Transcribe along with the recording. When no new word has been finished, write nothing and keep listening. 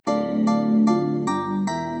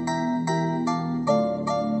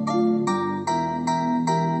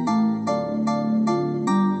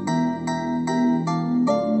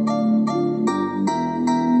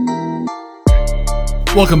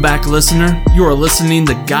Welcome back, listener. You are listening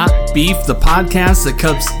to Got Beef, the podcast that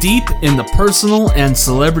cuts deep in the personal and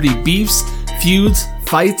celebrity beefs, feuds,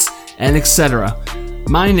 fights, and etc.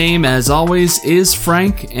 My name, as always, is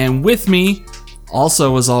Frank, and with me,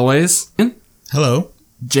 also as always, Hello.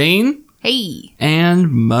 Jane. Hey.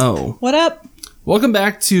 And Mo. What up? Welcome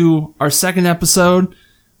back to our second episode.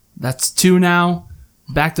 That's 2 now.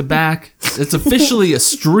 Back to back. It's officially a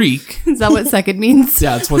streak. Is that what second means?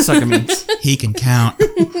 Yeah, that's what second means. He can count.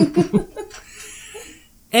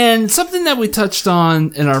 And something that we touched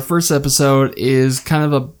on in our first episode is kind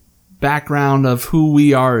of a background of who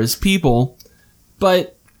we are as people.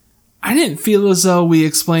 But I didn't feel as though we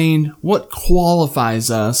explained what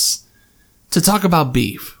qualifies us to talk about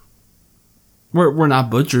beef. We're not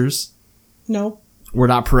butchers. No. We're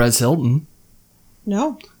not Perez Hilton.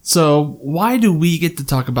 No. So why do we get to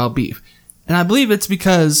talk about beef? And I believe it's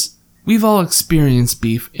because we've all experienced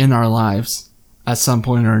beef in our lives at some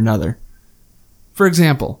point or another. For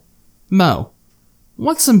example, Mo,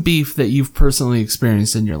 what's some beef that you've personally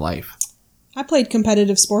experienced in your life? I played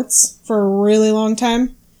competitive sports for a really long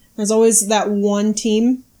time. There's always that one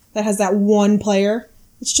team that has that one player.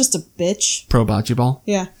 It's just a bitch. Pro bocce ball?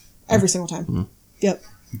 Yeah. Every single time. Yep.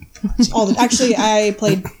 Actually, I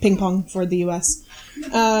played ping pong for the U.S.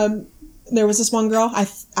 There was this one girl.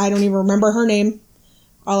 I don't even remember her name.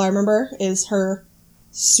 All I remember is her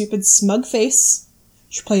stupid smug face.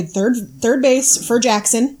 She played third base for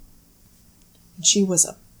Jackson. And she was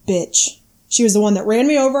a bitch. She was the one that ran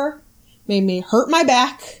me over, made me hurt my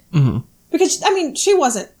back. Mm-hmm. Because, I mean, she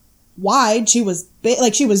wasn't wide. She was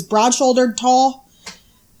she was broad-shouldered, tall.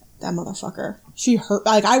 That motherfucker. She hurt.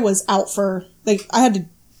 Like, I was out for, I had to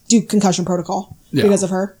do concussion protocol because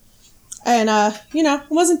of her. And, we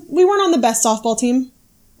weren't on the best softball team.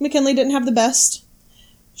 McKinley didn't have the best.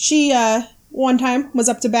 She, one time was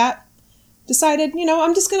up to bat, decided,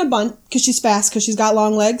 I'm just going to bunt because she's fast, because she's got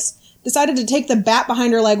long legs. Decided to take the bat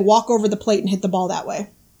behind her leg, walk over the plate, and hit the ball that way.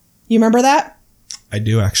 You remember that? I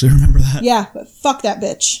do actually remember that. Yeah, but fuck that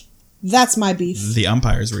bitch. That's my beef. The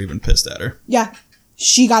umpires were even pissed at her. Yeah.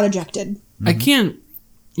 She got ejected. I can't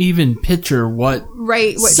even picture what...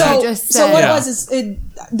 Right, what So, you just said. so what it was is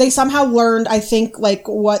they somehow learned, I think,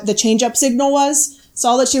 what the changeup signal was.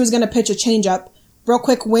 Saw that she was going to pitch a changeup. Real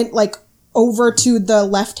quick, went over to the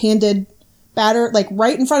left-handed batter,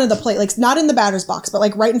 right in front of the plate, not in the batter's box, but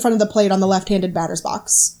right in front of the plate on the left-handed batter's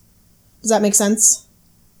box. Does that make sense?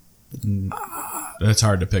 That's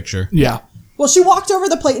hard to picture. Yeah. Well, she walked over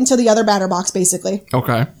the plate into the other batter box, basically,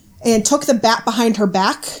 Okay. and took the bat behind her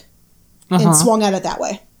back and swung at it that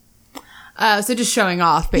way. So just showing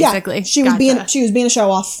off, basically. Yeah, she was being a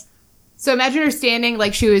show off. So imagine her standing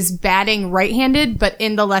like she was batting right-handed, but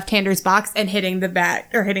in the left-hander's box and hitting the bat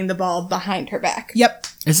or hitting the ball behind her back. Yep.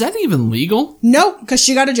 Is that even legal? No, because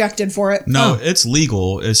she got ejected for it. No, it's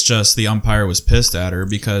legal. It's just the umpire was pissed at her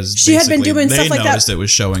because She had been doing they stuff like that. noticed it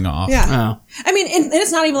was showing off. Yeah. Oh. I mean, and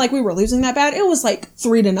it's not even like we were losing that bad. It was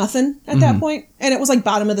 3-0 at that point. And it was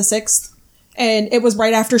bottom of the 6th. And it was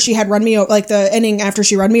right after she had run me over, the inning after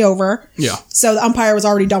she run me over. Yeah. So the umpire was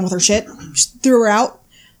already done with her shit. She threw her out.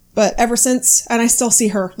 But ever since, and I still see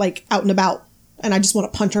her out and about. And I just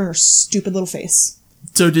want to punch her in her stupid little face.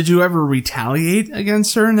 So did you ever retaliate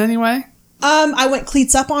against her in any way? I went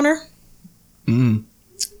cleats up on her.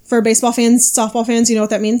 For baseball fans, softball fans, you know what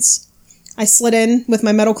that means? I slid in with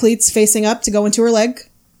my metal cleats facing up to go into her leg.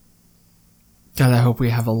 God, I hope we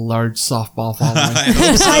have a large softball following.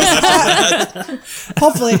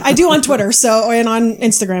 Hopefully. I do on Twitter and on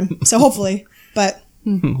Instagram. So hopefully. But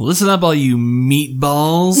Listen up, all you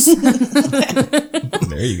meatballs.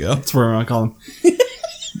 There you go. That's what I want to call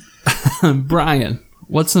them. Brian,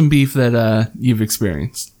 what's some beef that you've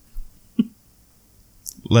experienced?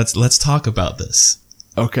 Let's talk about this.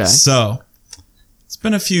 Okay. So, it's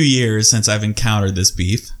been a few years since I've encountered this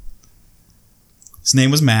beef. His name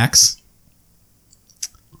was Max.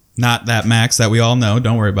 Not that Max that we all know.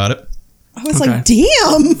 Don't worry about it. I was Okay. like,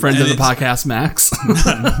 damn. Friend of the podcast, Max.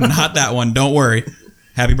 Not that one. Don't worry.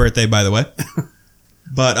 Happy birthday, by the way.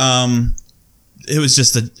 But it was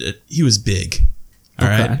just he was big. All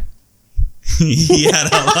right. He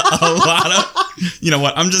had a lot of. You know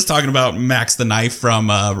what? I'm just talking about Max the Knife from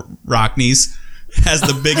Rockneys. Has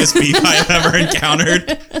the biggest beef I've ever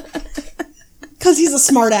encountered. Because he's a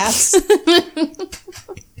smart ass.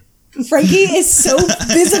 Frankie is so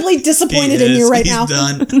visibly disappointed in you right now. He's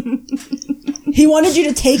done. He wanted you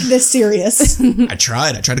to take this serious. I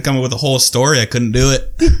tried to come up with a whole story. I couldn't do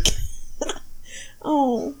it.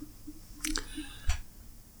 Oh.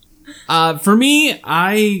 For me,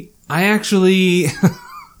 I actually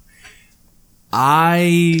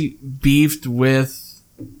I beefed with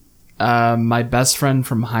my best friend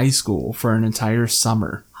from high school for an entire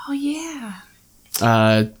summer. Oh, yeah.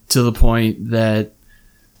 To the point that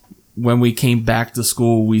when we came back to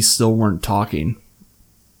school, we still weren't talking.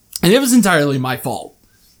 And it was entirely my fault.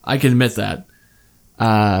 I can admit that.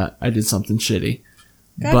 I did something shitty.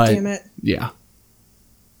 God damn it. Yeah.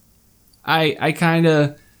 I kind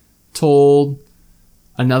of told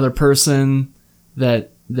another person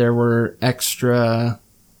that there were extra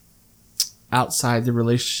outside the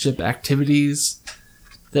relationship activities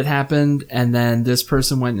that happened, and then this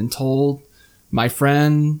person went and told my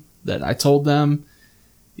friend that I told them.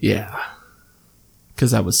 Yeah.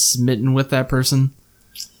 Because I was smitten with that person.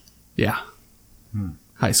 Yeah.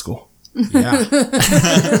 High school. Yeah.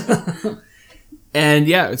 And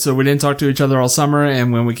yeah, so we didn't talk to each other all summer,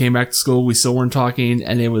 and when we came back to school, we still weren't talking,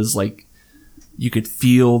 and it was like you could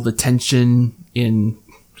feel the tension in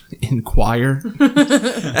choir.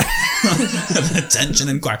 The tension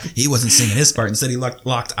in choir. He wasn't singing his part. Instead, he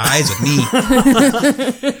locked eyes with me.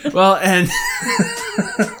 Well, and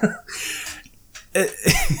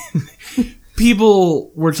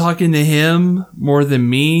people were talking to him more than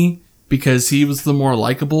me because he was the more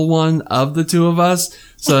likable one of the two of us.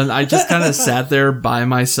 So then I just kind of sat there by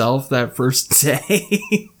myself that first day.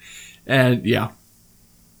 And yeah.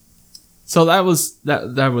 So that was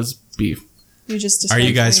beef. You just Are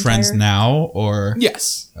you guys described my friends entire- now, or?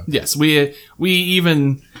 Yes. Okay. Yes. We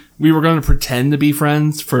were going to pretend to be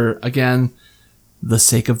friends for, again, the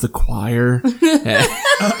sake of the choir.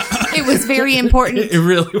 It was very important. It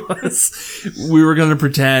really was. We were going to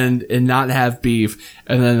pretend and not have beef,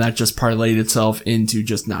 and then that just parlayed itself into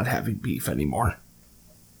just not having beef anymore.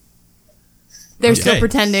 They're still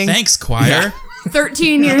pretending. Thanks, choir. Yeah.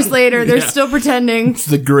 13 years later, they're still pretending. It's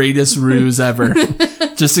the greatest ruse ever.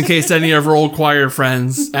 Just in case any of our old choir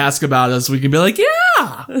friends ask about us, we can be like,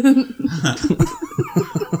 yeah!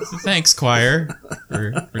 Thanks, choir,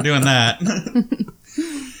 for doing that.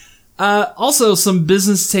 Also, some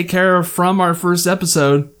business to take care of from our first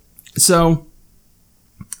episode. So,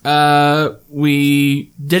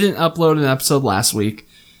 we didn't upload an episode last week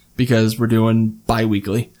because we're doing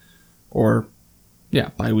bi-weekly. Or, yeah,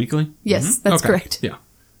 bi-weekly? Yes, that's Okay, correct. Yeah.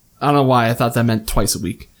 I don't know why I thought that meant twice a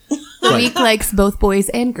week. The week likes both boys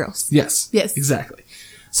and girls. Yes. Yes. Exactly.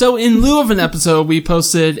 So in lieu of an episode, we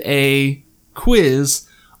posted a quiz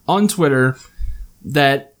on Twitter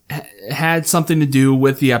that had something to do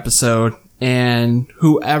with the episode, and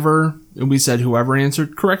we said whoever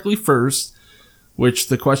answered correctly first, which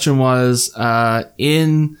the question was,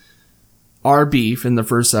 in our beef in the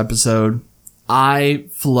first episode, I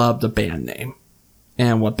flubbed a band name.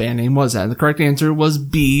 And what band name was that? And the correct answer was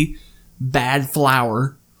B, Bad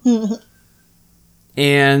Flower.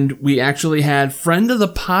 And we actually had friend of the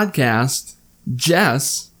podcast,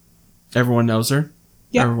 Jess. Everyone knows her.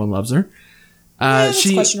 Yeah. Everyone loves her.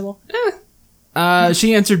 That's questionable.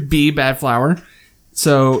 She answered B, Bad Flower.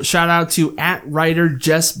 So shout out to @writer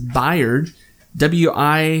Jess Byard,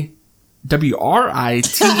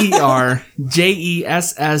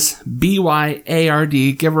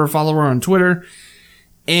 WRITERJESSBYARD. Give her a follower on Twitter.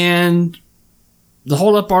 And to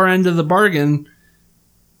hold up our end of the bargain,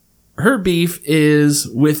 her beef is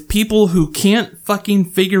with people who can't fucking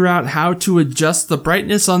figure out how to adjust the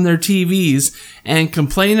brightness on their TVs and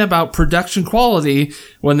complain about production quality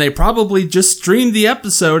when they probably just streamed the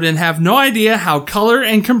episode and have no idea how color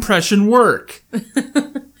and compression work.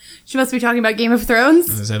 She must be talking about Game of Thrones.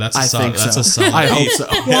 I was gonna say, that's a I solid, think that's so. a solid I hope beef. so.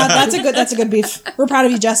 Yeah, that's a good beef. We're proud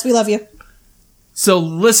of you, Jess. We love you. So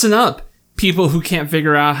listen up, people who can't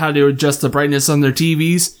figure out how to adjust the brightness on their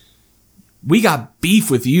TVs. We got beef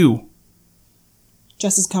with you.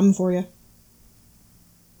 Jess is coming for you.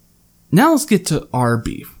 Now let's get to our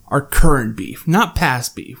beef, our current beef, not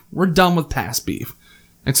past beef. We're done with past beef,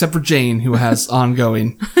 except for Jane, who has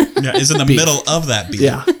ongoing. Yeah, is in the middle of that beef.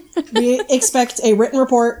 Yeah. We expect a written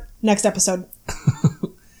report next episode.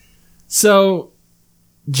 So,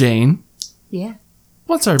 Jane, Yeah.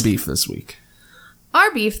 what's our beef this week?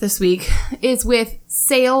 Our beef this week is with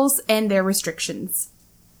sales and their restrictions.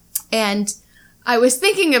 And I was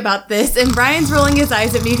thinking about this, and Brian's rolling his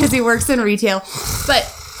eyes at me because he works in retail. But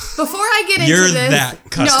before I get into You're this... that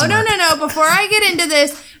customer. No. Before I get into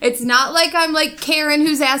this, it's not like I'm like Karen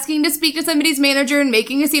who's asking to speak to somebody's manager and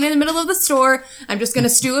making a scene in the middle of the store. I'm just going to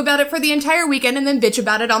stew about it for the entire weekend and then bitch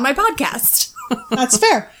about it on my podcast. That's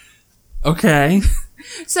fair. Okay.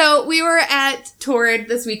 So we were at Torrid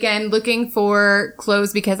this weekend looking for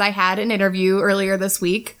clothes because I had an interview earlier this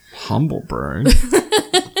week. Humblebrag.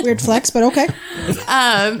 Weird flex, but okay.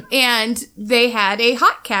 And they had a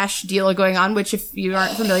hot cash deal going on, which if you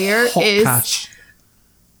aren't familiar Hot is cash.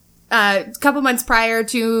 a couple months prior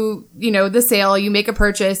to, the sale, you make a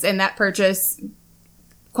purchase, and that purchase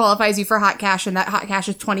qualifies you for hot cash, and that hot cash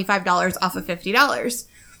is $25 off of $50.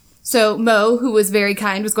 So Mo, who was very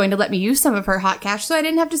kind, was going to let me use some of her hot cash so I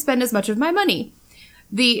didn't have to spend as much of my money.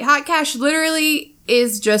 The hot cash literally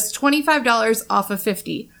is just $25 off of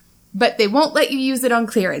 $50, but they won't let you use it on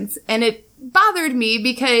clearance. And it bothered me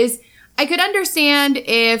because I could understand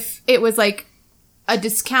if it was like a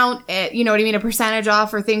discount at, a percentage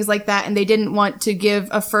off or things like that, and they didn't want to give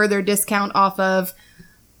a further discount off of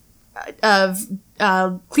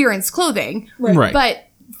clearance clothing. Right. But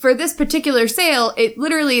for this particular sale, it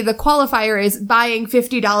literally, the qualifier is buying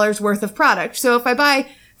 $50 worth of product. So if I buy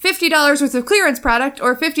 $50 worth of clearance product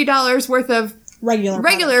or $50 worth of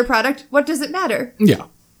regular product, what does it matter? Yeah.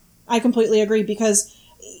 I completely agree, because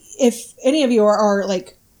if any of you are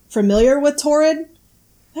like familiar with Torrid,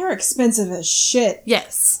 they're expensive as shit.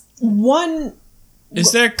 Yes.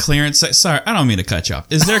 Is there clearance? Sorry, I don't mean to cut you off.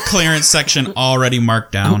 Is there clearance section already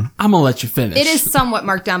marked down? I'm gonna let you finish. It is somewhat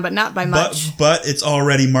marked down, but not by much. But it's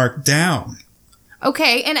already marked down.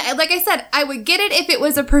 Okay, and like I said, I would get it if it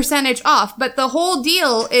was a percentage off, but the whole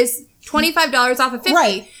deal is $25 off of $50.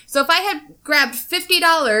 Right. So if I had grabbed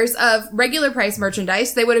 $50 of regular price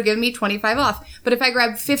merchandise, they would have given me $25 off. But if I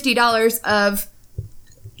grabbed $50 of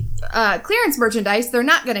clearance merchandise, they're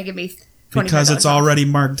not going to give me $25 Because it's off. already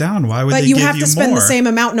marked down. Why would But they you give have you to spend more? the same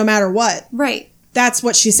amount no matter what. Right. That's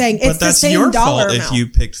what she's saying. But It's the that's same your dollar fault amount. if you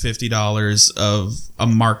picked $50 of a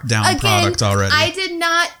marked down product already. I did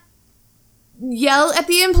not yell at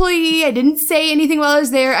the employee. I didn't say anything while I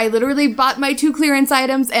was there. I literally bought my 2 clearance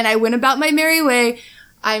items and I went about my merry way.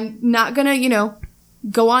 I'm not gonna,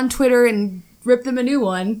 go on Twitter and rip them a new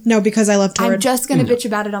one. No, because I love Torrid. I'm just gonna bitch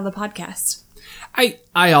about it on the podcast.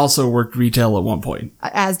 I also worked retail at one point.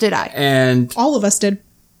 As did I. And All of us did.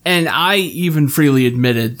 I even freely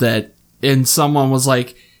admitted that, and someone was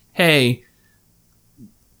like, hey,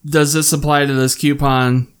 does this apply to this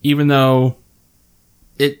coupon, even though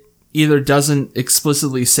it either doesn't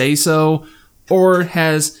explicitly say so or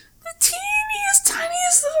has the teeniest,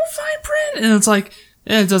 tiniest little fine print? And it's like,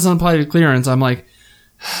 it doesn't apply to clearance. I'm like,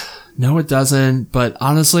 no, it doesn't. But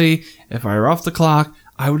honestly, if I were off the clock,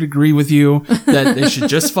 I would agree with you that they should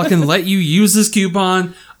just fucking let you use this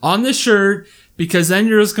coupon on this shirt, because then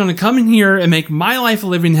you're just going to come in here and make my life a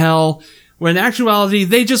living hell, when in actuality,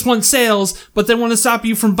 they just want sales, but they want to stop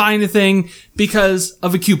you from buying a thing because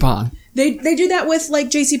of a coupon. They do that with like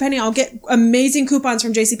JCPenney. I'll get amazing coupons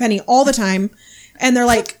from JCPenney all the time. And they're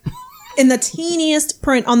like, in the teeniest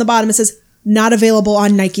print on the bottom, it says, not available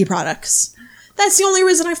on Nike products. That's the only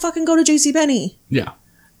reason I fucking go to JCPenney. Yeah.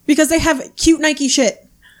 Because they have cute Nike shit.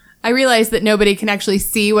 I realize that nobody can actually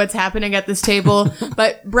see what's happening at this table,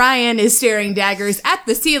 but Brian is staring daggers at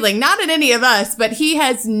the ceiling, not at any of us, but he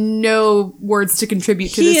has no words to contribute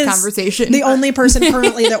to He this is conversation. the only person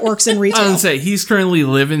currently that works in I retail. would say he's currently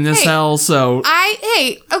living this Hey, hell, so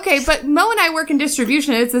okay, but Mo and I work in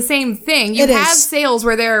distribution. It's the same thing. You It have is. sales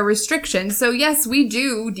where there are restrictions. So yes, we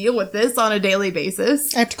do deal with this on a daily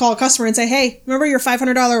basis. I have to call a customer and say, hey, remember your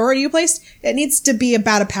 $500 order you placed? It needs to be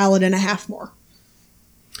about a pallet and a half more.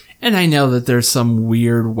 and I know that there's some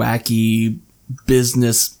weird, wacky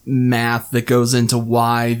business math that goes into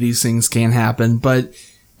why these things can't happen, but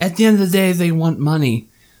at the end of the day, they want money.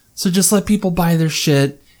 So just let people buy their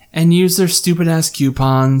shit and use their stupid ass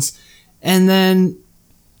coupons, and then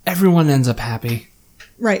everyone ends up happy.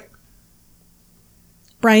 Right.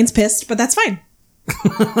 Brian's pissed, but that's fine.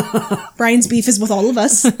 Brian's beef is with all of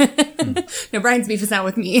us. No, Brian's beef is not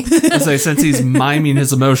with me. As I since he's miming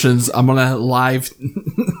his emotions, I'm gonna live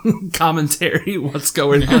commentary what's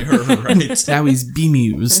going on. Right. Now he's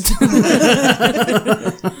bemused.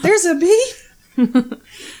 There's a bee.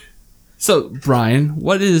 So, Brian,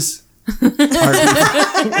 what is our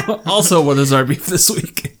beef? Also, what is our beef this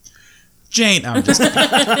week? Jane, I'm just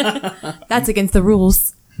That's against the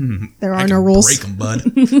rules. There are no rules. break them, bud.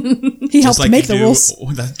 He helped make the rules.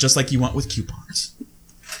 Just like you want with coupons.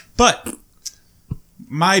 But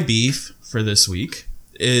my beef for this week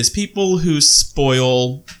is people who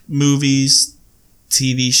spoil movies,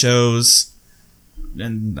 TV shows,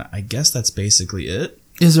 and I guess that's basically it.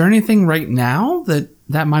 Is there anything right now that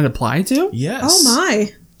might apply to? Yes. Oh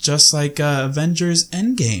my. Just like Avengers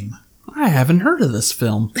Endgame. I haven't heard of this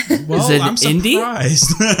film. Well, Is it I'm indie?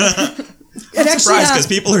 surprised. It actually Surprised because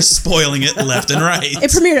people are spoiling it left and right.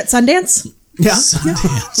 it premiered at Sundance. Yeah.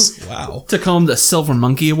 Sundance. Wow. Took home the Silver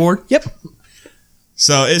Monkey Award. Yep.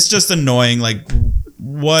 So it's just annoying, like,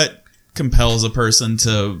 what compels a person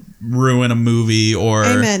to ruin a movie or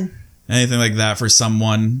Amen. anything like that for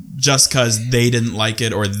someone just because they didn't like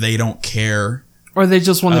it or they don't care Or they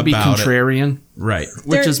just want to be About it. contrarian, Right.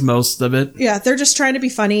 which is most of it. Yeah, they're just trying to be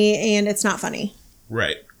funny, and it's not funny.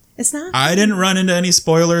 Right. It's not. I didn't run into any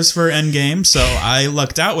spoilers for Endgame, so I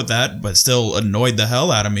lucked out with that, but still annoyed the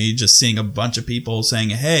hell out of me just seeing a bunch of people saying,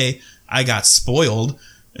 hey, I got spoiled,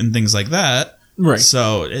 and things like that. Right.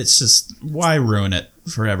 So it's just, why ruin it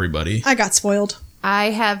for everybody? I got spoiled.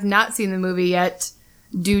 I have not seen the movie yet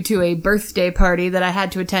due to a birthday party that I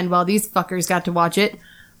had to attend while these fuckers got to watch it.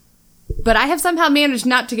 But I have somehow managed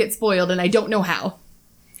not to get spoiled, and I don't know how.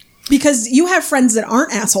 Because you have friends that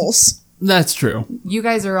aren't assholes. That's true. You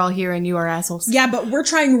guys are all here and you are assholes. Yeah, but we're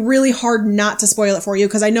trying really hard not to spoil it for you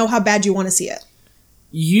because I know how bad you want to see it.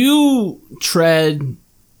 You tread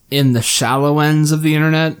in the shallow ends of the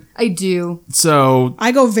internet. I do. So,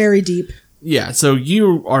 I go very deep. yeah, so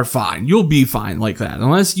you are fine. You'll be fine like that.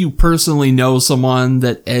 Unless you personally know someone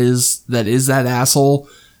that is that asshole,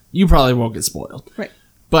 you probably won't get spoiled. Right.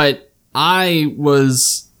 But I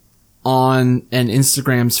was on an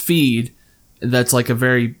Instagram's feed that's like a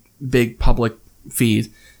very big public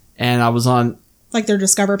feed, and I was on... Like their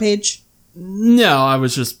Discover page? No, I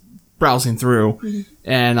was just browsing through,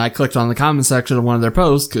 and I clicked on the comment section of one of their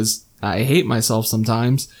posts, because I hate myself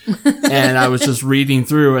sometimes, and I was just reading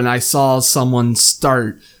through, and I saw someone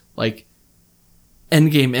start, like,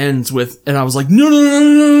 Endgame ends with, and I was like,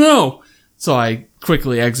 no. So I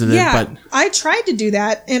quickly exited, Yeah, but... I tried to do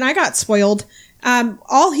that, and I got spoiled.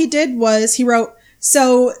 All he did was he wrote,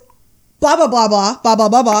 so blah, blah, blah, blah, blah, blah,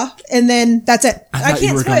 blah, blah, and then that's it. I I thought you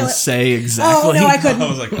can't were spoil going to it. say exactly. Oh, no, I couldn't. I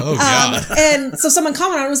was like, oh, God. And so someone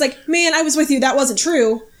commented, I was like, man, I was with you. That wasn't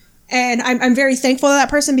true. And I'm very thankful to that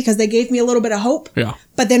person because they gave me a little bit of hope. Yeah.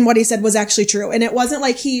 But then what he said was actually true. And it wasn't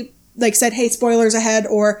like he like said, hey, spoilers ahead,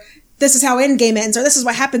 or this is how Endgame ends, or this is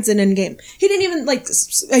what happens in Endgame. He didn't even like,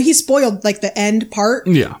 he spoiled like the end part.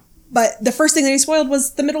 Yeah. But the first thing that he spoiled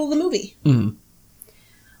was the middle of the movie.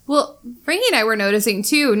 Well, Frankie and I were noticing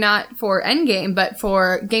too, not for Endgame, but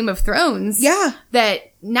for Game of Thrones. Yeah.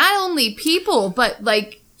 That not only people, but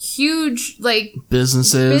like huge, like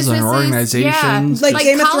Businesses and organizations. yeah, Like like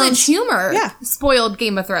Game of College Thrones. Humor, Yeah. spoiled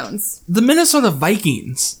Game of Thrones. The Minnesota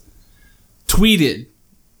Vikings tweeted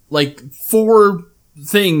like 4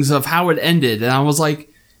 things of how it ended, and I was like,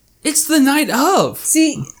 it's the night of.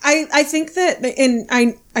 See, I think that, and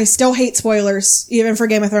I still hate spoilers, even for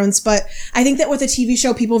Game of Thrones, but I think that with a TV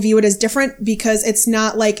show, people view it as different because it's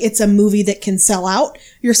not like it's a movie that can sell out.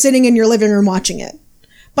 You're sitting in your living room watching it.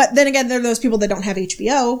 But then again, there are those people that don't have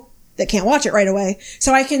HBO that can't watch it right away.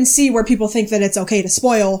 So I can see where people think that it's okay to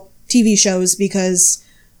spoil TV shows because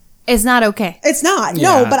It's not okay. it's not.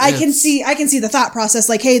 Yeah, no, but I can it's- see the thought process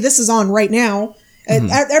like, hey, this is on right now.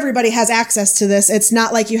 Everybody has access to this. It's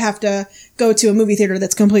not like you have to go to a movie theater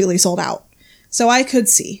that's completely sold out. So I could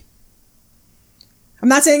see. I'm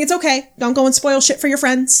not saying it's okay. Don't go and spoil shit for your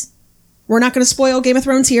friends. We're not going to spoil Game of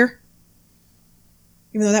Thrones here.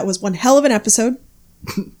 Even though that was one hell of an episode.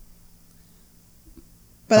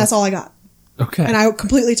 But that's all I got. Okay. And I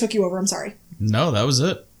completely took you over. I'm sorry. No, that was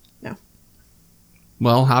it. No.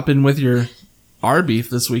 Well, hop in with your R beef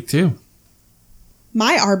this week too.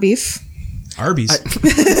 My R beef. Arby's.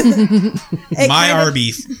 It My kind of-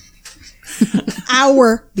 Arby's.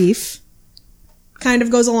 Our beef kind of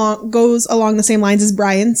goes along the same lines as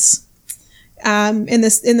Brian's. In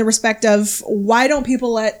the respect of why don't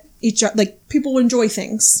people let people enjoy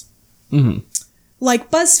things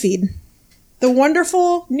like BuzzFeed, the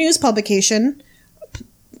wonderful news publication,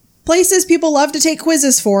 places people love to take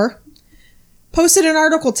quizzes for, posted an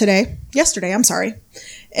article yesterday,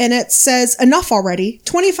 and it says, enough already,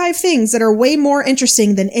 25 things that are way more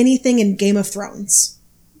interesting than anything in Game of Thrones.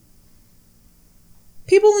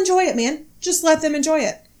 People enjoy it, man. Just let them enjoy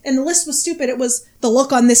it. And the list was stupid. It was the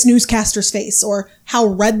look on this newscaster's face, or how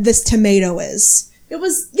red this tomato is. It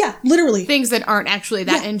was, yeah, literally. Things that aren't actually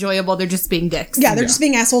that Yeah. enjoyable. They're just being dicks. Yeah, they're just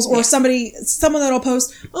being assholes. Or someone that'll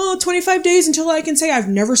post, 25 days until I can say I've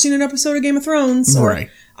never seen an episode of Game of Thrones. Or, Right.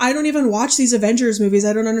 I don't even watch these Avengers movies.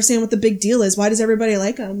 I don't understand what the big deal is. Why does everybody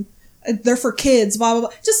like them? They're for kids, blah, blah,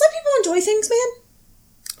 blah. Just let people enjoy things, man.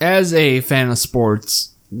 As a fan of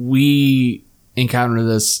sports, we encounter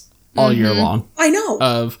this all year long. I know.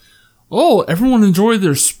 Of, everyone enjoyed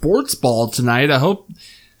their sports ball tonight. I hope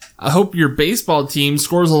your baseball team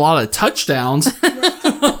scores a lot of touchdowns.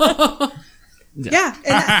 Yeah.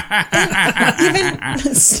 And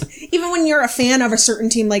even when you're a fan of a certain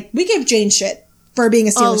team, like, we give Jane shit for being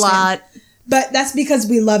a Steelers A lot. fan. But that's because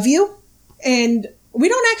we love you. And we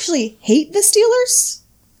don't actually hate the Steelers.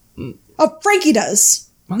 Oh, Frankie does.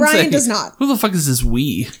 I'm Brian saying, does not. Who the fuck is this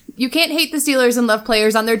we? You can't hate the Steelers and love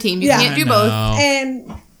players on their team. You Yeah. can't do I both. know.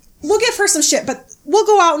 And we'll give her some shit, but we'll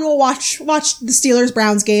go out and we'll watch the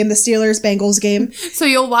Steelers-Browns game, the Steelers-Bengals game. So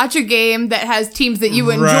you'll watch a game that has teams that you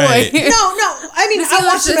enjoy. Right. No, I mean, I'll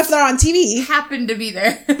watch them if they're on TV. Happen to be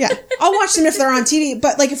there. Yeah, I'll watch them if they're on TV.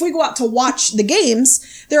 But like, if we go out to watch the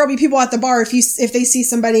games, there will be people at the bar. If they see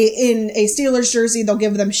somebody in a Steelers jersey, they'll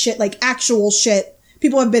give them shit, like actual shit.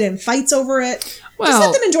 People have been in fights over it. Just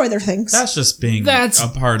let them enjoy their things. That's just being a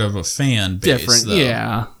part of a fan base. Different, though.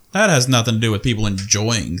 yeah. That has nothing to do with people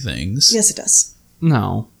enjoying things. Yes, it does.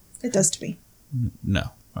 No. It does to me. No.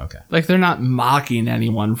 Okay. Like, they're not mocking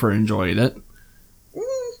anyone for enjoying it.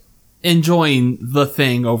 Enjoying the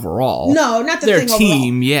thing overall. No, not the Their thing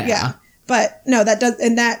team, overall. yeah. But no, that does,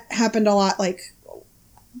 and that happened a lot.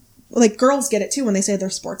 Like girls get it too when they say they're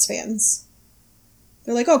sports fans.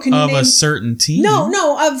 They're like, oh, can you Of name a certain team? No,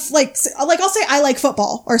 of like I'll say I like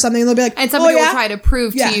football or something. And they'll be like, And somebody oh, yeah? will try to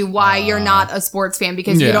prove Yeah. to you why you're not a sports fan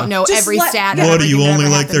because you Yeah. don't know Just every let- stat. Yeah. and What, do you everything that only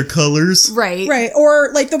ever like their happened. colors? Right. Right. Or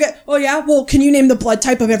like they'll get, oh yeah, well, can you name the blood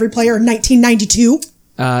type of every player in 1992?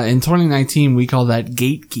 In 2019, we call that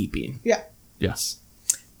gatekeeping. Yeah. Yes.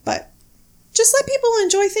 But just let people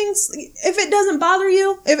enjoy things. If it doesn't bother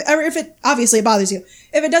you, if it obviously it bothers you,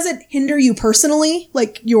 if it doesn't hinder you personally,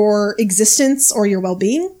 like your existence or your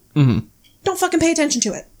well-being, don't fucking pay attention to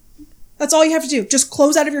it. That's all you have to do. Just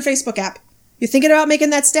close out of your Facebook app. You're thinking about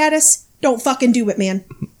making that status? Don't fucking do it, man.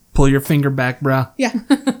 Pull your finger back, bruh. Yeah.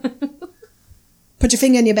 Put your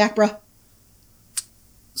finger in your back, bruh.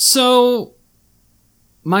 So,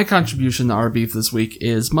 my contribution to our beef this week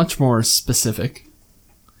is much more specific.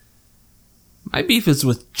 My beef is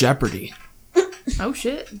with Jeopardy. Oh,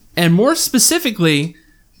 shit. And more specifically,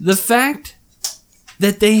 the fact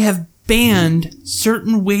that they have banned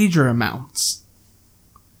certain wager amounts.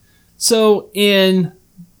 So, in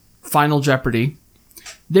Final Jeopardy,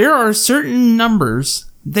 there are certain numbers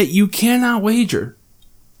that you cannot wager.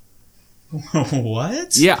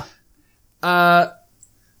 What? Yeah.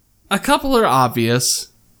 A couple are obvious.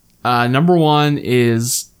 Number one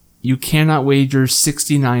is you cannot wager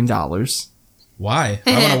 $69. Why?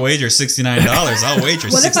 I want to wager $69. I'll wager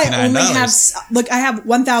 $69. What if I only have, look, I have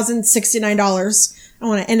 $1,069. I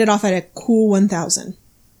want to end it off at a cool 1,000.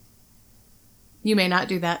 You may not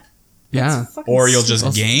do that. Yeah. Or you'll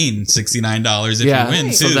just gain $69 if Yeah. you win,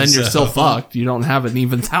 too. So then you're still fucked. You don't have an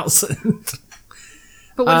even $1,000.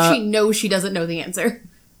 But what if she knows she doesn't know the answer?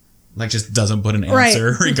 Like, just doesn't put an Right.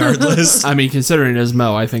 answer regardless. I mean, considering it is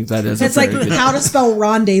Mo, I think that is It's a like very good. how to spell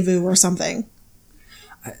rendezvous or something.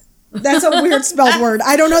 That's a weird spelled word.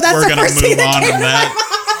 I don't know. That's We're the going to first thing move that on came from to my that.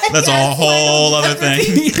 mind. That's a whole other thing.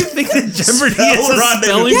 You think that Jeopardy Spell is a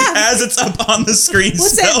rendezvous. spelling? As it's up on the screen,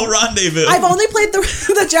 Listen, spell rendezvous. I've only played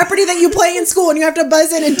the Jeopardy that you play in school and you have to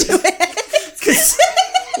buzz in and do it.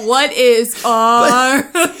 What is R?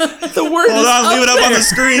 The word Hold is on, leave it up on there. the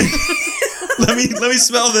screen. let me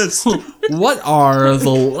spell this. What are the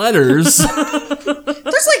letters?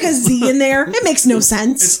 There's like a Z in there. It makes no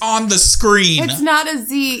sense. It's on the screen. It's not a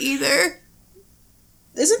Z either.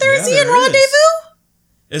 Isn't there Yeah, a Z in there is. rendezvous?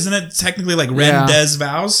 Isn't it technically like Yeah.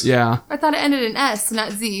 rendezvous? Yeah. I thought it ended in S,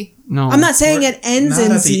 not Z. No. I'm not saying it ends Not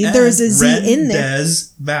in at the Z. end. There's a Z in there.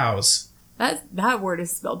 Rendezvous. That word is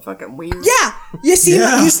spelled fucking weird. Yeah, you see,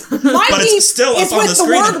 Yeah. my But beef it's still is up on with the screen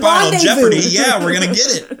word in Final rendezvous. Jeopardy. Yeah, we're gonna get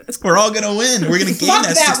it. We're all gonna win. We're gonna gain Fuck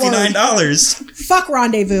that that word. $69. Fuck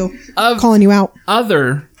rendezvous. Of Calling you out.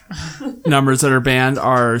 other numbers that are banned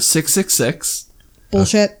are 666,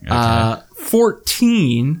 Bullshit.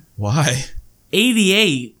 14, Why?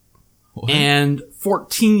 88, and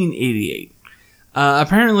 1488.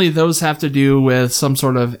 Apparently, those have to do with some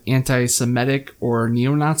sort of anti-Semitic or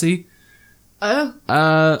neo-Nazi Oh.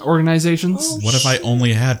 organizations. What if I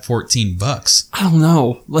only had $14? I don't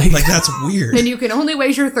know. Like Like, that's weird. Then you can only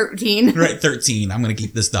wager 13. Right, 13. I'm gonna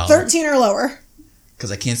keep this dollar 13 or lower.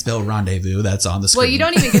 because I can't spell rendezvous. That's on the screen. Well, you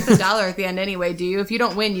don't even get the dollar at the end anyway, do you? If you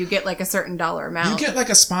don't win, you get like a certain dollar You amount. get like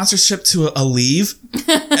a sponsorship to a leave,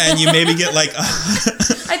 and you maybe get like.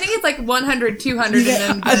 I think it's like 100, 200, and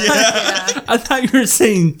then I thought you were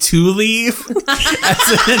saying to leave.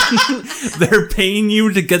 As in, they're paying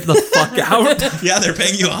you to get the fuck out. Yeah, they're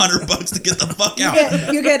paying you $100 to get the fuck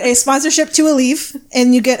out. You get a sponsorship to a leaf,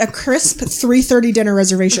 and you get a crisp 3:30 dinner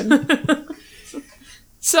reservation.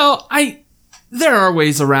 So there are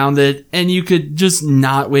ways around it, and you could just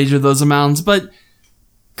not wager those amounts, but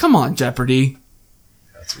come on, Jeopardy.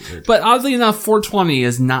 That's weird. But oddly enough, 420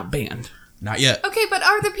 is not banned. Not yet. Okay, but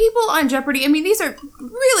are the people on Jeopardy, I mean, these are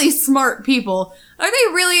really smart people. Are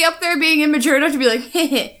they really up there being immature enough to be like,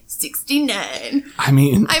 heh, 69? I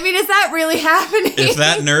mean, I mean, is that really happening? If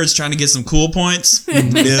that nerd's trying to get some cool points, do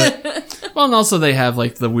it. Well, and also they have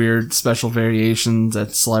like the weird special variations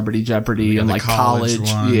at Celebrity Jeopardy and the like college.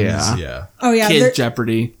 ones. Yeah. Oh yeah, Kid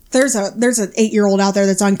Jeopardy. there's an 8-year-old out there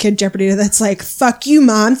that's on Kid Jeopardy that's like, "Fuck you,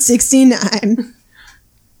 mom, 69."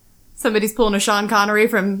 Somebody's pulling a Sean Connery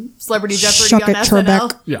from Celebrity Jeopardy Shuck on it, SNL.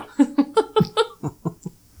 Trebek. Yeah.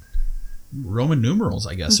 Roman numerals,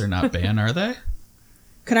 I guess, are not banned, are they?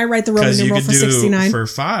 Could I write the Roman Because you numeral could for do 69? for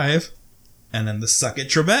 5, and then the suck it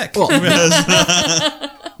Trebek.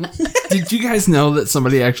 Did you guys know that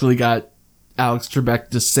somebody actually got Alex Trebek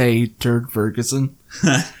to say Turd Ferguson?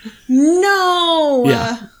 No.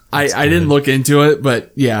 Yeah. I didn't look into it,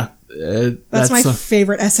 but yeah. That's my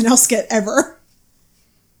favorite SNL skit ever.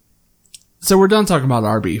 So we're done talking about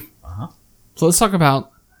our beef. Uh-huh. So let's talk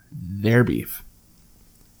about their beef.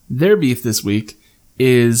 Their beef this week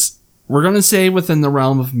is, we're going to say, within the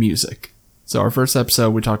realm of music. So our first episode,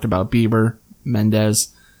 we talked about Bieber,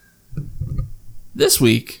 Mendez. This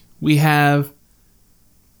week, we have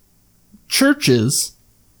Churches,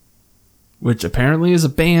 which apparently is a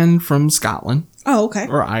band from Scotland Oh, okay.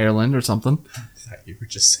 or Ireland or something. You were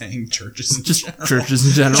just saying churches in Just general. churches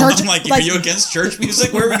in general. Church- I'm like, like- are you against church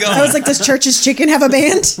music? Where are we going? I was like, does Church's Chicken have a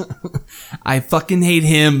band? I fucking hate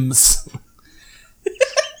hymns.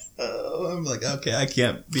 I'm like, okay, I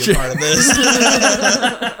can't be a part of this.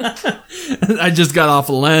 I just got off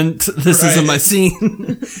of Lent. This isn't my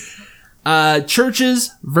scene.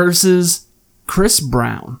 Churches versus Chris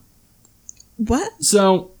Brown. What?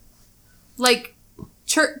 So, Like,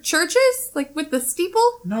 churches? Like, with the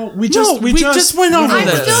steeple? No, we just went over I'm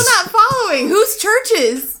this. still not following. Who's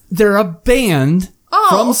churches? they're a band Oh.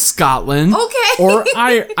 from Scotland. Okay. Or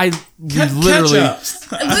I literally,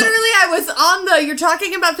 Literally, I was on you're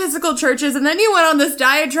talking about physical churches, and then you went on this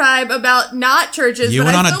diatribe about not churches. You but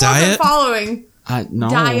went I on a still diet? wasn't following. no.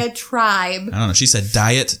 Diatribe. I don't know. She said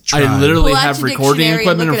diet. I tribe. literally Pull out have your recording dictionary and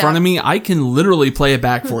equipment in look it front of up. me. I can literally play it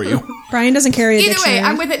back for you. Brian doesn't carry a Either dictionary. way,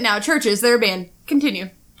 I'm with it now. Churches, they're a band. Continue.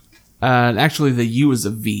 Actually, the U is a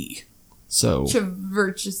V. So,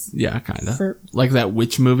 Churches. yeah, kind of. For- Like that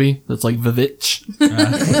witch movie that's like Vivitch.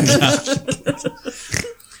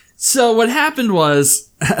 So what happened was,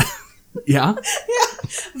 yeah,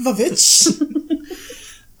 Vavitch.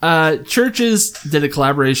 Churches did a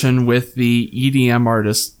collaboration with the EDM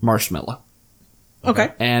artist Marshmello,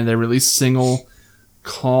 Okay. and they released a single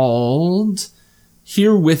called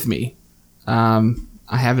 "Here With Me."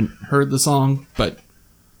 I haven't heard the song, but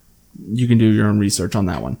you can do your own research on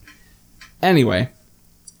that one. Anyway,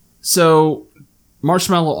 so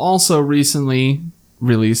Marshmello also recently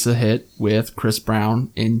released a hit with Chris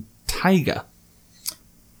Brown and Tyga.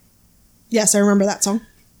 Yes, I remember that song.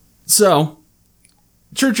 So,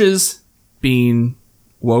 Churches, being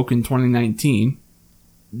woke in 2019,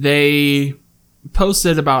 they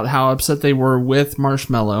posted about how upset they were with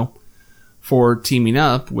Marshmello for teaming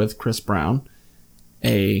up with Chris Brown,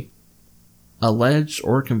 a alleged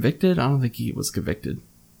or convicted, I don't think he was convicted,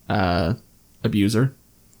 abuser,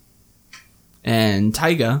 and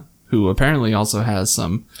Tyga, who apparently also has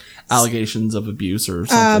some allegations of abuse or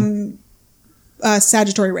something.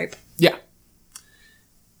 Sagittary rape. Yeah.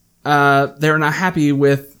 They're not happy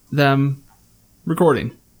with them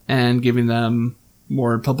recording and giving them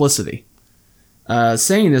more publicity.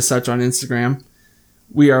 Saying as such on Instagram,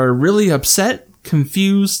 "We are really upset,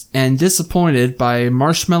 confused, and disappointed by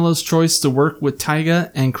Marshmello's choice to work with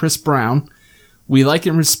Tyga and Chris Brown. We like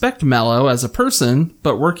and respect Mello as a person,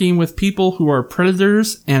 but working with people who are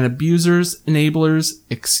predators and abusers, enablers,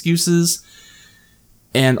 excuses,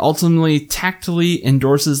 and ultimately tactily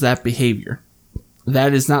endorses that behavior.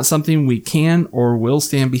 That is not something we can or will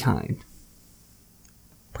stand behind."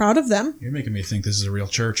 Proud of them. You're making me think this is a real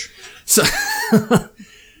church.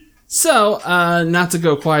 So, not to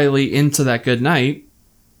go quietly into that good night,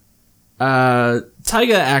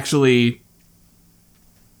 Tyga actually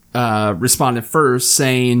responded first,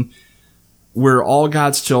 saying, "We're all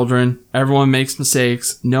God's children. Everyone makes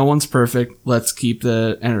mistakes. No one's perfect. Let's keep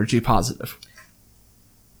the energy positive."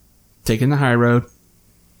 Taking the high road.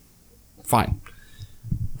 Fine.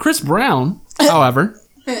 Chris Brown, however,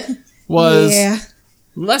 was Yeah.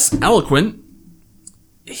 less eloquent.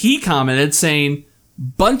 He commented saying,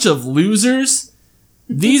 "Bunch of losers.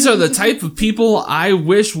 These are the type of people I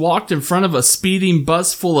wish walked in front of a speeding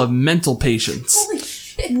bus full of mental patients.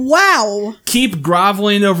 Wow. Keep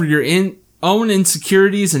groveling over your own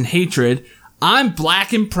insecurities and hatred. I'm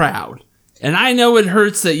black and proud. And I know it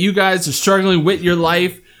hurts that you guys are struggling with your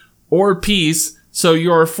life or peace, so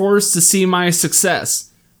you're forced to see my success.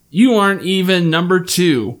 You aren't even number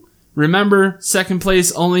 2. Remember, second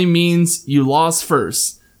place only means you lost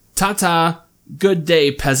first. Ta-ta. Good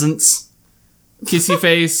day, peasants." Kissy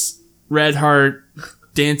face, red heart,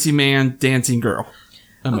 dancing man, dancing girl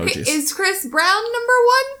emojis. Okay, is Chris Brown number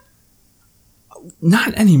one?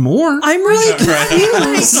 Not anymore. I'm really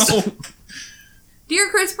confused. Dear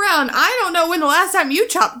Chris Brown, I don't know when the last time you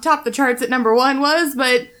topped the charts at number one was,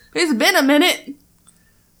 but it's been a minute.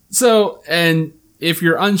 So, and if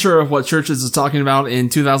you're unsure of what Churches is talking about, in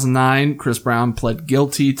 2009, Chris Brown pled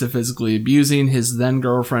guilty to physically abusing his then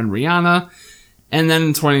girlfriend Rihanna. And then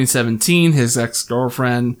in 2017, his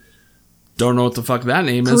ex-girlfriend, don't know what the fuck that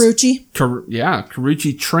name is. Karrueche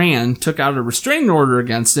Tran took out a restraining order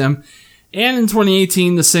against him. And in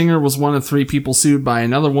 2018, the singer was one of 3 people sued by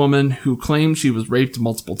another woman who claimed she was raped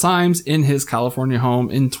multiple times in his California home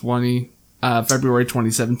in February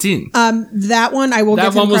 2017. That one I will give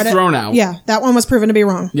him That one was credit. thrown out. Yeah, that one was proven to be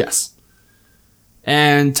wrong. Yes.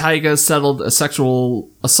 And Tyga settled a sexual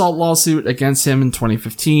assault lawsuit against him in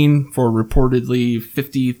 2015 for reportedly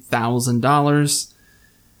 $50,000.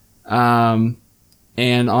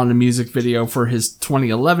 And on a music video for his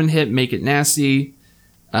 2011 hit, Make It Nasty,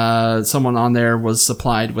 someone on there was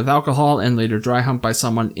supplied with alcohol and later dry humped by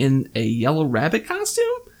someone in a yellow rabbit costume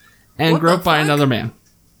and What the groped by fuck? another man.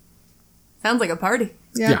 Sounds like a party.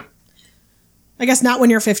 Yeah. I guess not when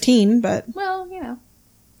you're 15, but Well, you know.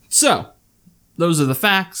 So, those are the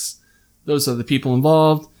facts. Those are the people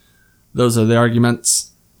involved. Those are the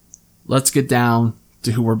arguments. Let's get down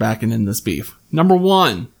to who we're backing in this beef. Number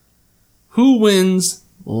 1. Who wins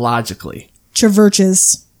logically?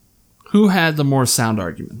 Churches. Who had the more sound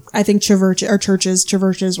argument? I think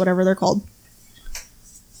Churches, whatever they're called.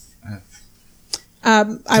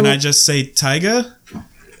 Can I just say Tyga?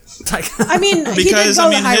 I mean, he did Because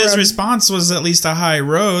go the high his road. response was at least a high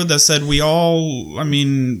road that said we're all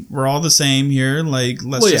the same here. Like,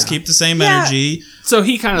 let's Well, just yeah. keep the same Yeah. energy. So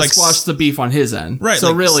he kind of Like, squashed the beef on his end. Right. So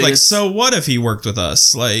like, really, like, it's, so what if he worked with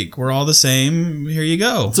us? Like, we're all the same. Here you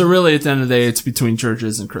go. so really at the end of the day, it's between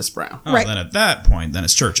Churches and Chris Brown. Oh, Right. Then at that point, then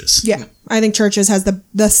it's Churches. Yeah, I think Churches has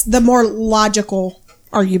the more logical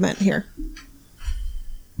argument here.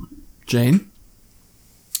 Jane?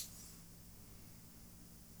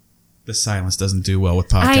 The silence doesn't do well with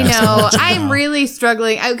podcasts. I know. Wow. I'm really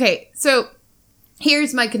struggling. Okay, so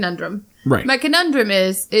here's my conundrum. Right. My conundrum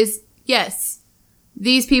is yes,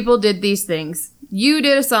 these people did these things. You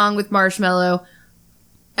did a song with Marshmello,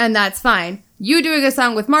 and that's fine. You doing a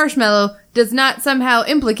song with Marshmello does not somehow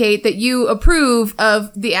implicate that you approve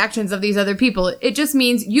of the actions of these other people. It just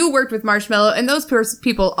means you worked with Marshmello, and those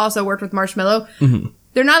people also worked with Marshmello. Mm-hmm.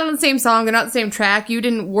 They're not on the same song. They're not the same track. You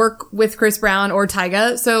didn't work with Chris Brown or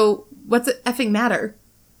Tyga, so what's it effing matter?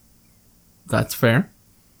 That's fair.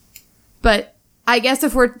 But I guess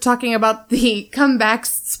if we're talking about the comebacks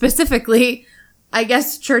specifically, I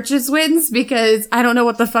guess Churches wins because I don't know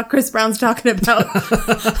what the fuck Chris Brown's talking about.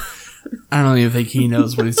 I don't even think he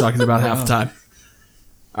knows what he's talking about half the time.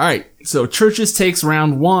 All right, so Churches takes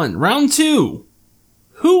round 1. Round 2.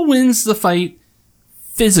 Who wins the fight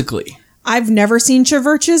physically? I've never seen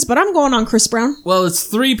Churches, but I'm going on Chris Brown. Well, it's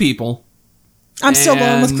 3 people. I'm still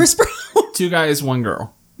going with And- Chris Brown. 2 guys, 1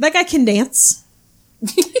 girl. That guy can dance.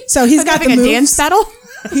 So he's got the Having a moves. dance battle?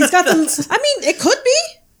 He's got them. I mean, it could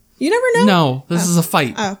be. You never know. No, this is a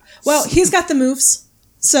fight. Oh, well, he's got the moves.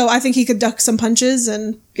 So I think he could duck some punches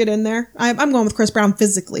and get in there. I'm going with Chris Brown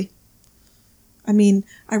physically. I mean,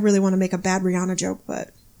 I really want to make a bad Rihanna joke,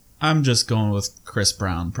 but I'm just going with Chris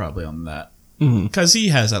Brown probably on that. Mhm. Because he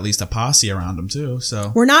has at least a posse around him, too.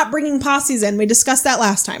 So we're not bringing posses in. We discussed that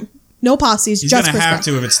last time. No posses, he's just going to Chris have Brown.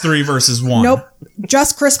 to if it's 3 versus 1. Nope,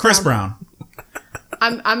 just Chris Brown. Chris Brown.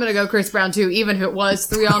 I'm gonna go Chris Brown too, even if it was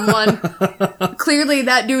 3-on-1. Clearly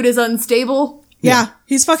that dude is unstable. Yeah,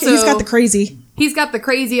 he's fucking. He's So- got the crazy. He's got the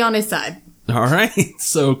crazy on his side. All right,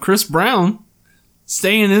 so Chris Brown,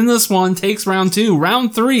 staying in this one, takes round 2.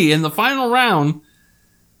 Round 3, in the final round,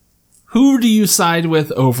 who do you side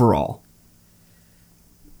with overall?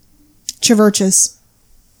 Churches.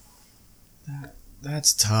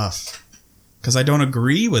 That's tough. Because I don't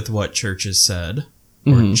agree with what Churches said.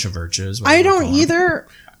 Or Churches. I don't either.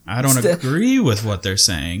 I don't agree with what they're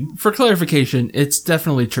saying. For clarification, it's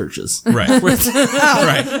definitely Churches. Right.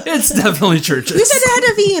 Right. It's definitely Churches. You said it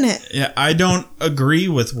had a V in it. Yeah, I don't agree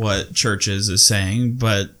with what Churches is saying,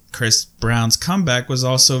 but Chris Brown's comeback was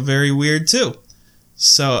also very weird too.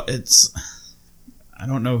 So I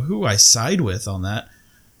don't know who I side with on that.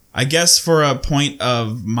 I guess for a point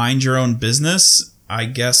of mind your own business, I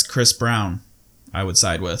guess Chris Brown I would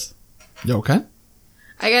side with. Okay.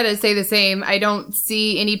 I gotta say the same. I don't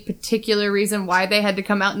see any particular reason why they had to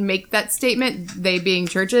come out and make that statement, they being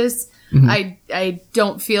Churches. I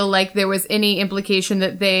don't feel like there was any implication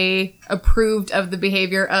that they approved of the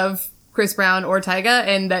behavior of Chris Brown or Tyga,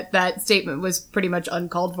 and that statement was pretty much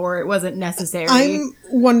uncalled for. It wasn't necessary. I'm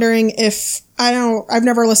wondering if I've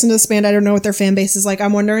never listened to this band. I don't know what their fan base is like.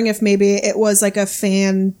 I'm wondering if maybe it was like a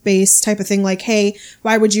fan base type of thing. Like, hey,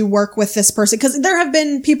 why would you work with this person? Because there have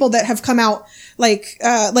been people that have come out like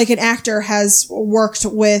an actor has worked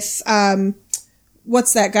with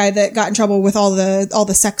what's that guy that got in trouble with all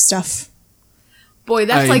the sex stuff? Boy,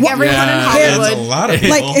 that's like everyone in Hollywood. That's a lot of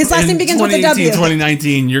people. Like his last name begins with a W.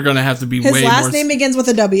 2019, you're gonna have to be His way last more. name begins with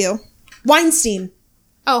a W. Weinstein.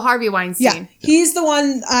 Oh, Harvey Weinstein. Yeah, he's the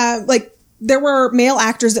one. Like there were male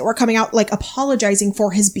actors that were coming out like apologizing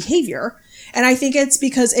for his behavior, and I think it's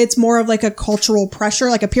because it's more of like a cultural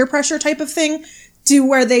pressure, like a peer pressure type of thing, to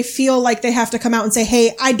where they feel like they have to come out and say,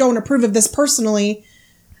 "Hey, I don't approve of this personally."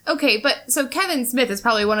 Okay, but so Kevin Smith is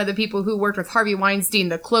probably one of the people who worked with Harvey Weinstein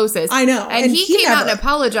the closest. I know, And he came out and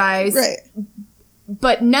apologized. Right.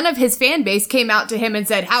 But none of his fan base came out to him and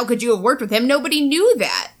said, how could you have worked with him? Nobody knew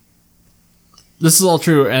that. This is all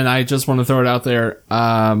true, and I just want to throw it out there.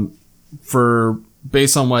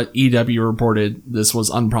 Based on what EW reported, this was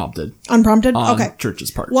unprompted. Unprompted? On Okay. Church's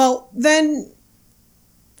part. Well, then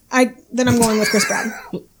I'm going with Chris Brown.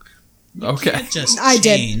 Okay. Just I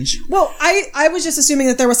did. change. Well, I was just assuming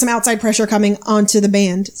that there was some outside pressure coming onto the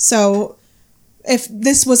band. So if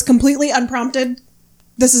this was completely unprompted,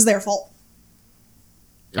 this is their fault.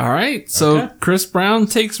 All right. So Okay. Chris Brown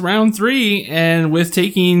takes round 3, and with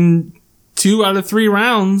taking 2 out of 3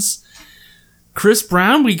 rounds, Chris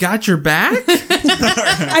Brown, we got your back?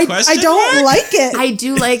 I Question don't mark? like it. I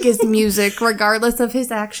do like his music, regardless of his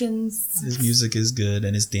actions. His music is good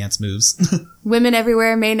and his dance moves. Women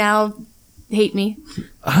everywhere may now hate me.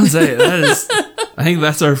 I'll say I think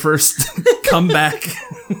that's our first comeback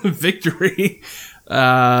victory.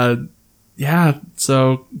 Yeah,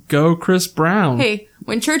 so go Chris Brown. Hey,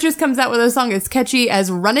 when Churches comes out with a song as catchy as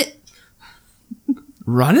Run It,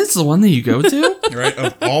 Run It's the one that you go to? Right?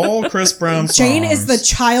 Of all Chris Brown songs. Jane is the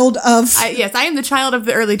child of... yes, I am the child of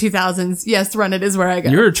the early 2000s. Yes, Run It is where I go.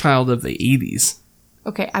 You're a child of the 80s.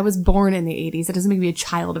 Okay, I was born in the 80s. That doesn't make me a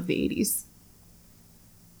child of the 80s.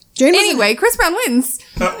 Jane was Anyway, Chris Brown wins.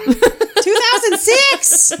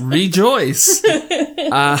 2006! Rejoice.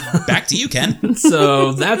 Back to you, Ken.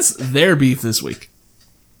 So that's their beef this week.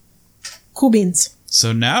 Cool beans.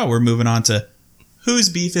 So now we're moving on to Whose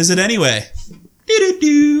Beef Is It Anyway?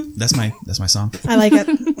 Doo-doo-doo. That's my song. I like it.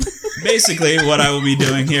 Basically, what I will be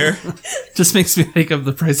doing here. Just makes me think of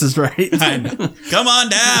The Price is Right. I know. Come on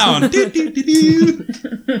down.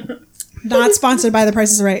 Doo-doo-doo-doo. Not sponsored by The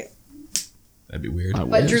Price is Right. That'd be weird. I But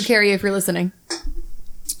wish. Drew Carey, if you're listening,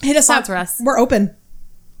 Hit us up. sponsor us. We're open.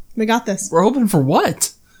 We got this. We're open for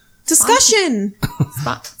what? Discussion.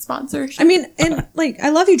 Sponsorship. I mean, and like, I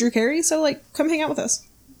love you, Drew Carey, so like, come hang out with us.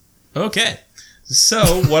 Okay.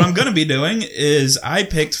 So, what I'm going to be doing is I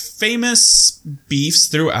picked famous beefs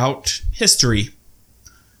throughout history.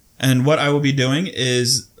 And what I will be doing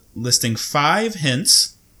is listing 5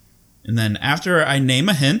 hints. And then after I name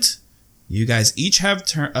a hint, you guys each have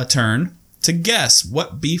a turn to guess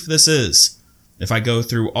what beef this is. If I go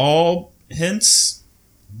through all hints,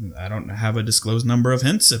 I don't have a disclosed number of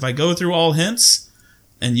hints. If I go through all hints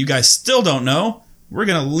and you guys still don't know, we're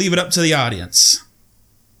going to leave it up to the audience.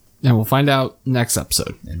 And we'll find out next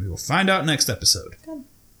episode. And we will find out next episode.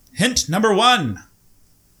 Hint number 1.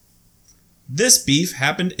 This beef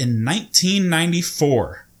happened in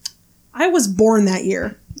 1994. I was born that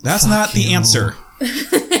year. That's not the you. answer.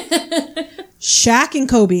 Shaq and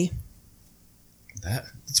Kobe.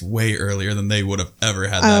 That's way earlier than they would have ever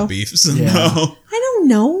had Oh. that beef. So Yeah. no. I don't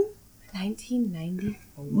know.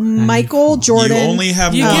 1994. Michael Jordan. You only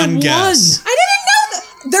have You one get guess. one. I didn't know that.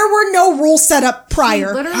 There were no rules set up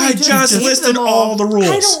prior. Literally I just gave listed them all the rules.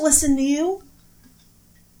 I don't listen to you.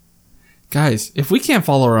 Guys, if we can't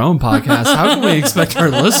follow our own podcast, how can we expect our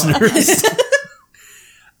listeners?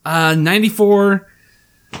 94.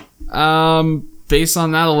 Based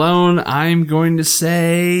on that alone, I'm going to say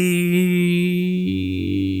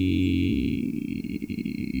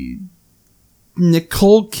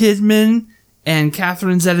Nicole Kidman and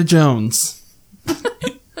Catherine Zeta-Jones.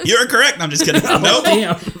 You're correct. I'm just kidding. Nope.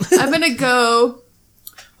 Damn. I'm going to go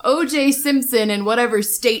O.J. Simpson in whatever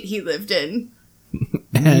state he lived in.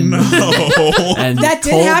 And, Oh. and That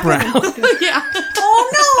did Nicole happen. Brown. Yeah.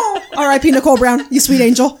 Oh no! R.I.P. Nicole Brown, you sweet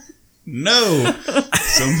angel. No.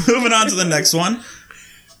 So moving on to the next one.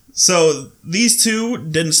 So these two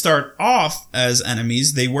didn't start off as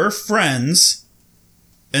enemies. They were friends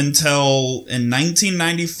until in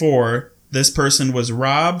 1994, this person was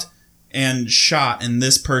robbed and shot in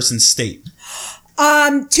this person's state.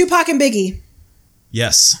 Tupac and Biggie.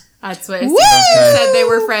 Yes. That's what it Woo! said. They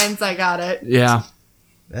were friends. I got it. Yeah.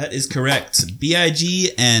 That is correct.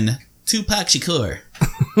 B.I.G. and Tupac Shakur.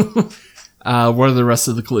 What are the rest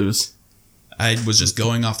of the clues? I was just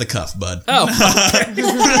going off the cuff, bud. Oh. All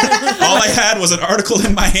I had was an article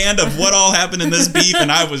in my hand of what all happened in this beef,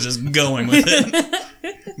 and I was just going with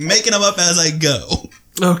it. Making them up as I go.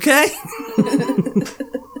 Okay.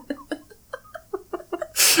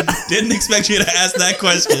 Didn't expect you to ask that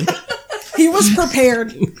question. He was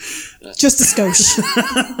prepared. Just a skosh.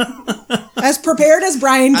 As prepared as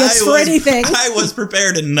Brian gets for anything. I was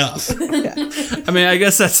prepared enough. I mean, I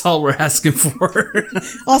guess that's all we're asking for.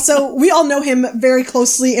 Also, we all know him very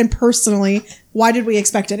closely and personally. Why did we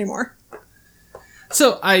expect any more?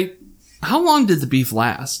 So, how long did the beef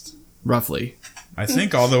last, roughly? I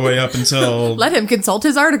think all the way up until... Let him consult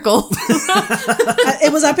his article.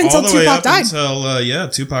 It was up until all the way Tupac up died. until,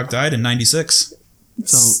 Tupac died in 96.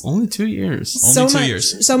 So, only 2 years. Only 2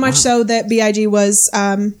 years. So much so that B.I.G. was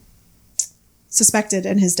suspected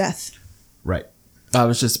in his death. Right. I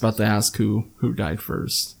was just about to ask who died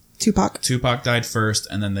first. Tupac. Tupac died first,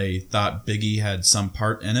 and then they thought Biggie had some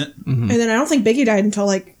part in it. And then I don't think Biggie died until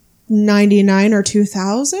like 99 or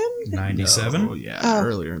 2000. 97. Oh, yeah, Oh.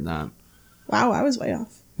 earlier than that. Wow, I was way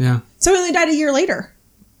off. Yeah. So he only died a year later.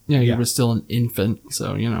 Yeah, you were still an infant,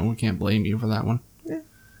 so, we can't blame you for that one.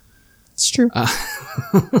 It's true.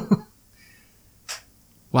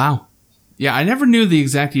 Wow. Yeah, I never knew the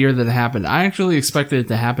exact year that it happened. I actually expected it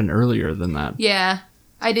to happen earlier than that. Yeah,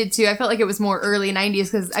 I did too. I felt like it was more early 90s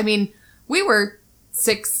because, I mean, we were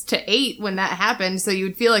 6 to 8 when that happened, so you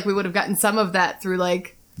would feel like we would have gotten some of that through,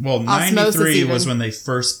 like, Well, osmosis 93 even. was when they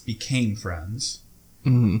first became friends.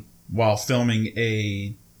 Mm-hmm. While filming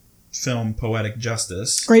a film, Poetic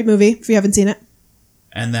Justice. Great movie, if you haven't seen it.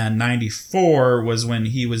 And then 94 was when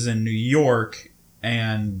he was in New York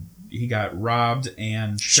and he got robbed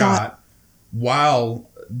and shot while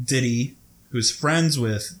Diddy, who's friends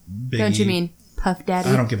with Biggie. don't you mean Puff Daddy?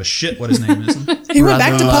 I don't give a shit what his name is. He went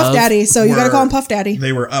back to Brother Puff Love. Daddy, so you gotta Were- call him Puff Daddy.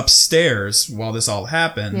 They were upstairs while this all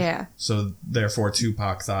happened. Yeah. So therefore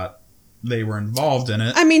Tupac thought they were involved in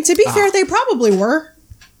it. I mean, to be fair, they probably were.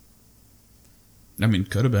 I mean,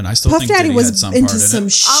 could have been. I still Puff think Daddy Diddy was had some into part in some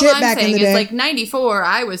it. shit All I'm back in saying the is, day. like, 94,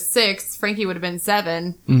 I was 6. Frankie would have been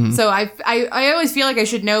 7. So I always feel like I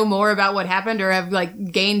should know more about what happened or have,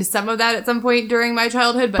 like, gained some of that at some point during my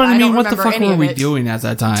childhood, but But I I mean, don't what the remember fuck any were of we it. doing at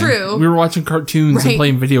that time? True. We were watching cartoons and Right.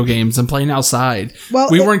 playing video games and playing outside.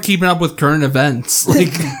 Well, we weren't keeping up with current events.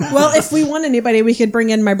 Like, Well, if we want anybody, we could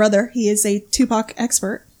bring in my brother. He is a Tupac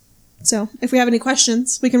expert. So if we have any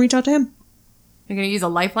questions, we can reach out to him. You're going to use a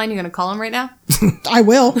lifeline? You're going to call him right now? I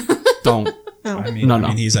will. don't. I mean, No, I no.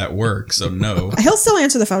 mean, he's at work, so no. He'll still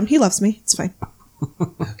answer the phone. He loves me. It's fine.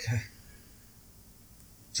 Okay.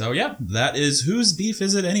 So yeah, that is whose beef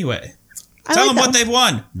is it anyway? I Tell like them what that. they've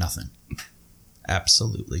won. Nothing.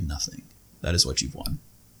 Absolutely nothing. That is what you've won.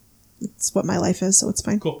 It's what my life is, so it's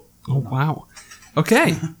fine. Cool. Oh, wow.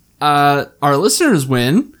 Okay. Our listeners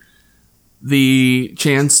win the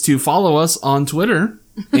chance to follow us on Twitter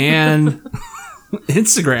and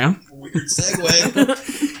Instagram Weird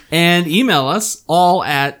segue. and email us all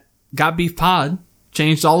at gotbeefpod.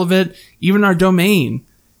 Changed all of it. Even our domain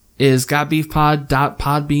is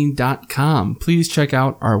gotbeefpod.podbean.com. Please check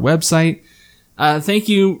out our website. Thank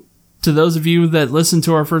you to those of you that listened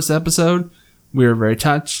to our first episode. We were very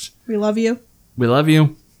touched. We love you. We love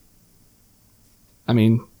you. I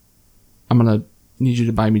mean, I'm going to need you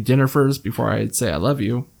to buy me dinner first before I say I love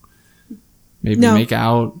you. Maybe No. make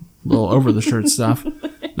out, a little over the shirt stuff,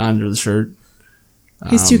 not under the shirt.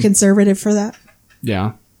 He's too conservative for that.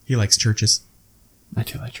 Yeah, He likes churches. I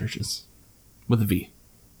do like churches. With a V.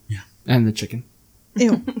 Yeah. And the chicken.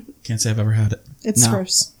 Ew. Can't say I've ever had it. It's No.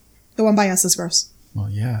 gross. The one by us is gross. Well,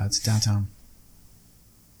 yeah, it's downtown.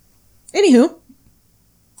 Anywho,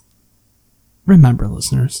 Remember,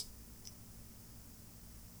 listeners.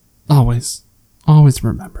 Always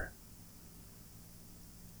remember.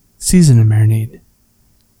 Season and marinade.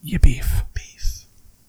 You beef.